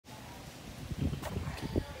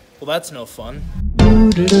Well, that's no fun.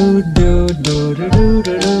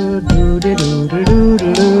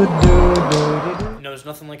 There's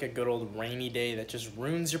nothing like a good old rainy day that just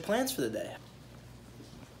ruins your plans for the day.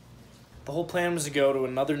 The whole plan was to go to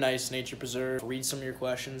another nice nature preserve, read some of your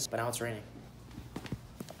questions, but now it's raining.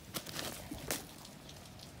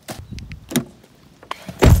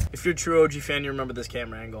 If you're a true OG fan, you remember this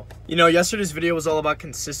camera angle. You know, yesterday's video was all about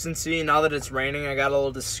consistency, and now that it's raining, I got a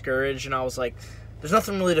little discouraged, and I was like, there's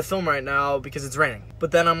nothing really to film right now because it's raining.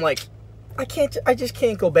 But then I'm like, I just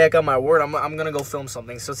can't go back on my word. I'm gonna go film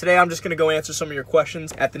something. So today I'm just gonna go answer some of your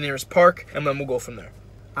questions at the nearest park, and then we'll go from there.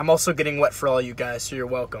 I'm also getting wet for all you guys, so you're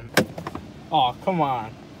welcome. Oh, come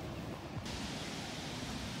on.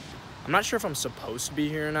 I'm not sure if I'm supposed to be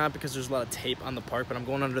here or not because there's a lot of tape on the park, but I'm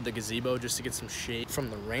going under the gazebo just to get some shade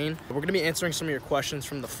from the rain. We're gonna be answering some of your questions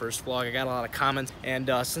from the first vlog. I got a lot of comments, and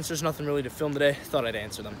since there's nothing really to film today, I thought I'd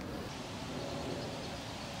answer them.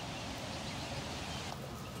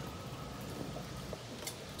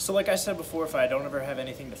 So like I said before, if I don't ever have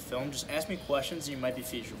anything to film, just ask me questions and you might be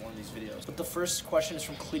featured in one of these videos. But the first question is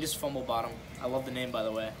from Cletus Fumblebottom. I love the name, by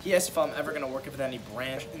the way. He asked if I'm ever going to work with any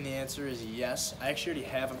brand, and the answer is yes. I actually already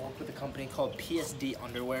have. I worked with a company called PSD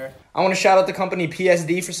Underwear. I want to shout out the company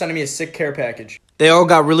PSD for sending me a sick care package. They all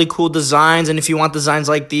got really cool designs, and if you want designs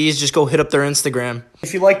like these, just go hit up their Instagram.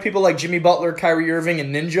 If you like people like Jimmy Butler, Kyrie Irving,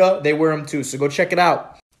 and Ninja, they wear them too, so go check it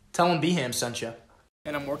out. Tell them B-Ham sent you.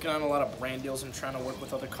 And I'm working on a lot of brand deals. I'm trying to work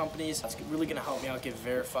with other companies. That's really going to help me out get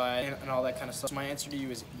verified and all that kind of stuff. So my answer to you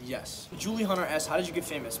is yes. Julie Hunter asks, how did you get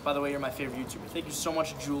famous? By the way, you're my favorite YouTuber. Thank you so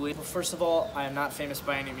much, Julie. Well, first of all, I am not famous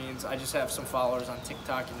by any means. I just have some followers on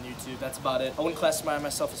TikTok and YouTube. That's about it. I wouldn't classify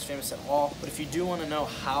myself as famous at all. But if you do want to know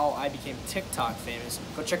how I became TikTok famous,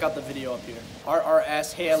 go check out the video up here. RR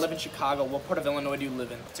asks, hey, I live in Chicago. What part of Illinois do you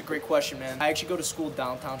live in? It's a great question, man. I actually go to school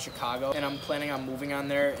downtown Chicago, and I'm planning on moving on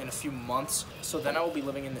there in a few months. So then I will be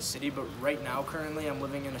living in the city. But right now, currently, I'm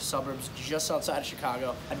living in the suburbs just outside of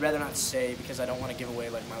Chicago. I'd rather not say because I don't want to give away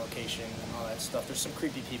like my location and all that stuff. There's some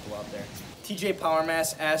creepy people out there. TJ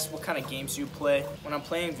Powermass asks, what kind of games do you play? When I'm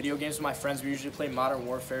playing video games with my friends, we usually play Modern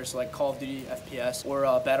Warfare, so like Call of Duty FPS, or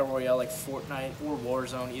Battle Royale like Fortnite or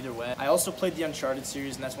Warzone, either way. I also played the Uncharted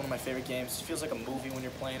series, and that's one of my favorite games. It feels like a movie when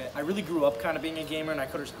you're playing it. I really grew up kind of being a gamer, and I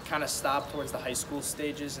could have kind of stopped towards the high school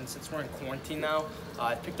stages, and since we're in quarantine now,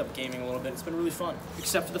 I picked up gaming a little bit. It's been really fun,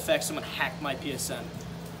 except for the fact someone hacked my PSN.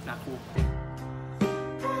 Not cool.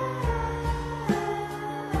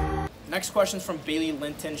 Next question is from Bailey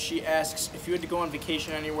Linton. She asks, if you had to go on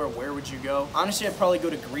vacation anywhere, where would you go? Honestly, I'd probably go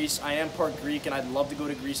to Greece. I am part Greek, and I'd love to go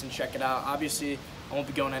to Greece and check it out. Obviously, I won't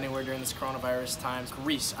be going anywhere during this coronavirus times.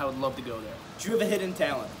 Greece, I would love to go there. Do you have a hidden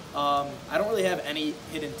talent? I don't really have any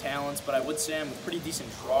hidden talents, but I would say I'm a pretty decent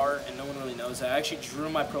drawer, and no one really knows that. I actually drew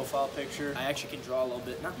my profile picture. I actually can draw a little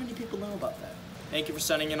bit. Not many people know about that. Thank you for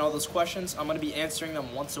sending in all those questions. I'm going to be answering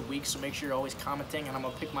them once a week, so make sure you're always commenting, and I'm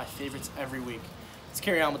going to pick my favorites every week. Let's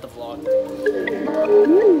carry on with the vlog.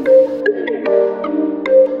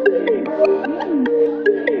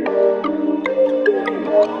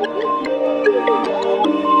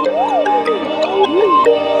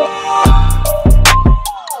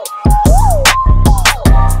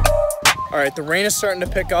 Alright, the rain is starting to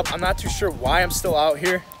pick up. I'm not too sure why I'm still out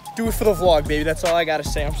here. Do it for the vlog, baby. That's all I gotta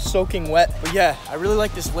say. I'm soaking wet. But yeah, I really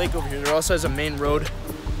like this lake over here. There also has a main road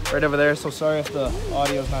right over there, so sorry if the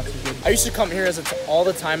audio's not too good. I used to come here all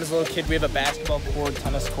the time as a little kid. We have a basketball court,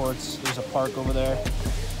 tennis courts. There's a park over there.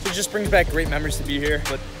 So it just brings back great memories to be here.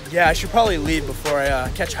 But yeah, I should probably leave before I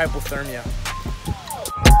catch hypothermia.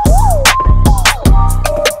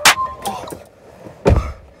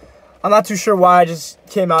 I'm not too sure why I just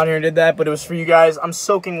came out here and did that, but it was for you guys. I'm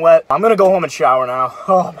soaking wet. I'm gonna go home and shower now.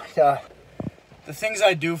 Oh my God. The things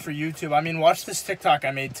I do for YouTube. I mean, watch this TikTok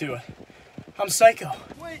I made too. I'm psycho.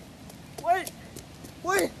 Wait.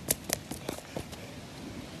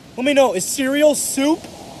 Let me know, is cereal soup?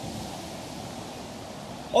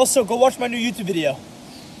 Also, go watch my new YouTube video.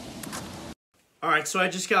 Alright, so I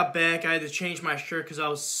just got back. I had to change my shirt because I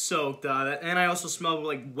was soaked. And I also smell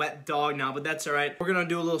like wet dog now, but that's alright. We're going to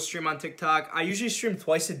do a little stream on TikTok. I usually stream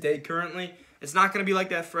twice a day currently. It's not going to be like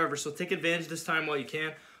that forever, so take advantage this time while you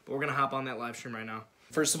can. But we're going to hop on that live stream right now.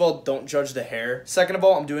 First of all, don't judge the hair. Second of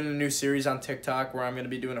all, I'm doing a new series on TikTok where I'm going to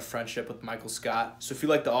be doing a friendship with Michael Scott. So if you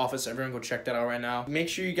like The Office, everyone go check that out right now. Make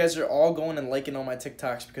sure you guys are all going and liking all my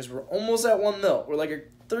TikToks because we're almost at 1 mil. We're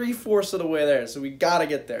like 3/4 of the way there, so we got to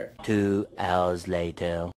get there. 2 hours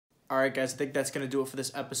later. Alright guys, I think that's going to do it for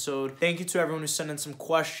this episode. Thank you to everyone who sent in some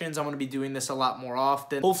questions. I'm going to be doing this a lot more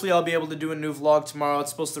often. Hopefully I'll be able to do a new vlog tomorrow. It's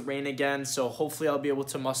supposed to rain again, so hopefully I'll be able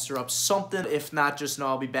to muster up something. If not, just know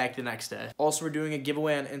I'll be back the next day. Also, we're doing a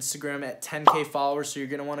giveaway on Instagram at 10K followers, so you're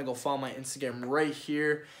going to want to go follow my Instagram right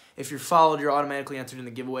here. If you're followed, you're automatically entered in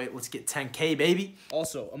the giveaway. Let's get 10K, baby.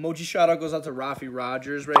 Also, emoji shout out goes out to Rafi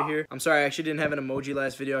Rogers right here. I'm sorry, I actually didn't have an emoji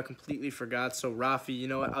last video. I completely forgot. So, Rafi, you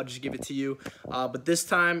know what? I'll just give it to you. But this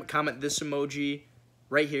time, comment this emoji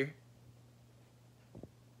right here.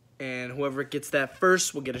 And whoever gets that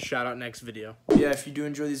first will get a shout out next video. Yeah, if you do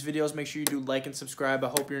enjoy these videos, make sure you do like and subscribe. I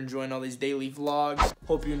hope you're enjoying all these daily vlogs.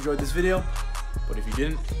 Hope you enjoyed this video. But if you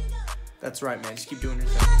didn't, that's right, man. Just keep doing your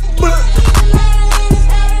thing.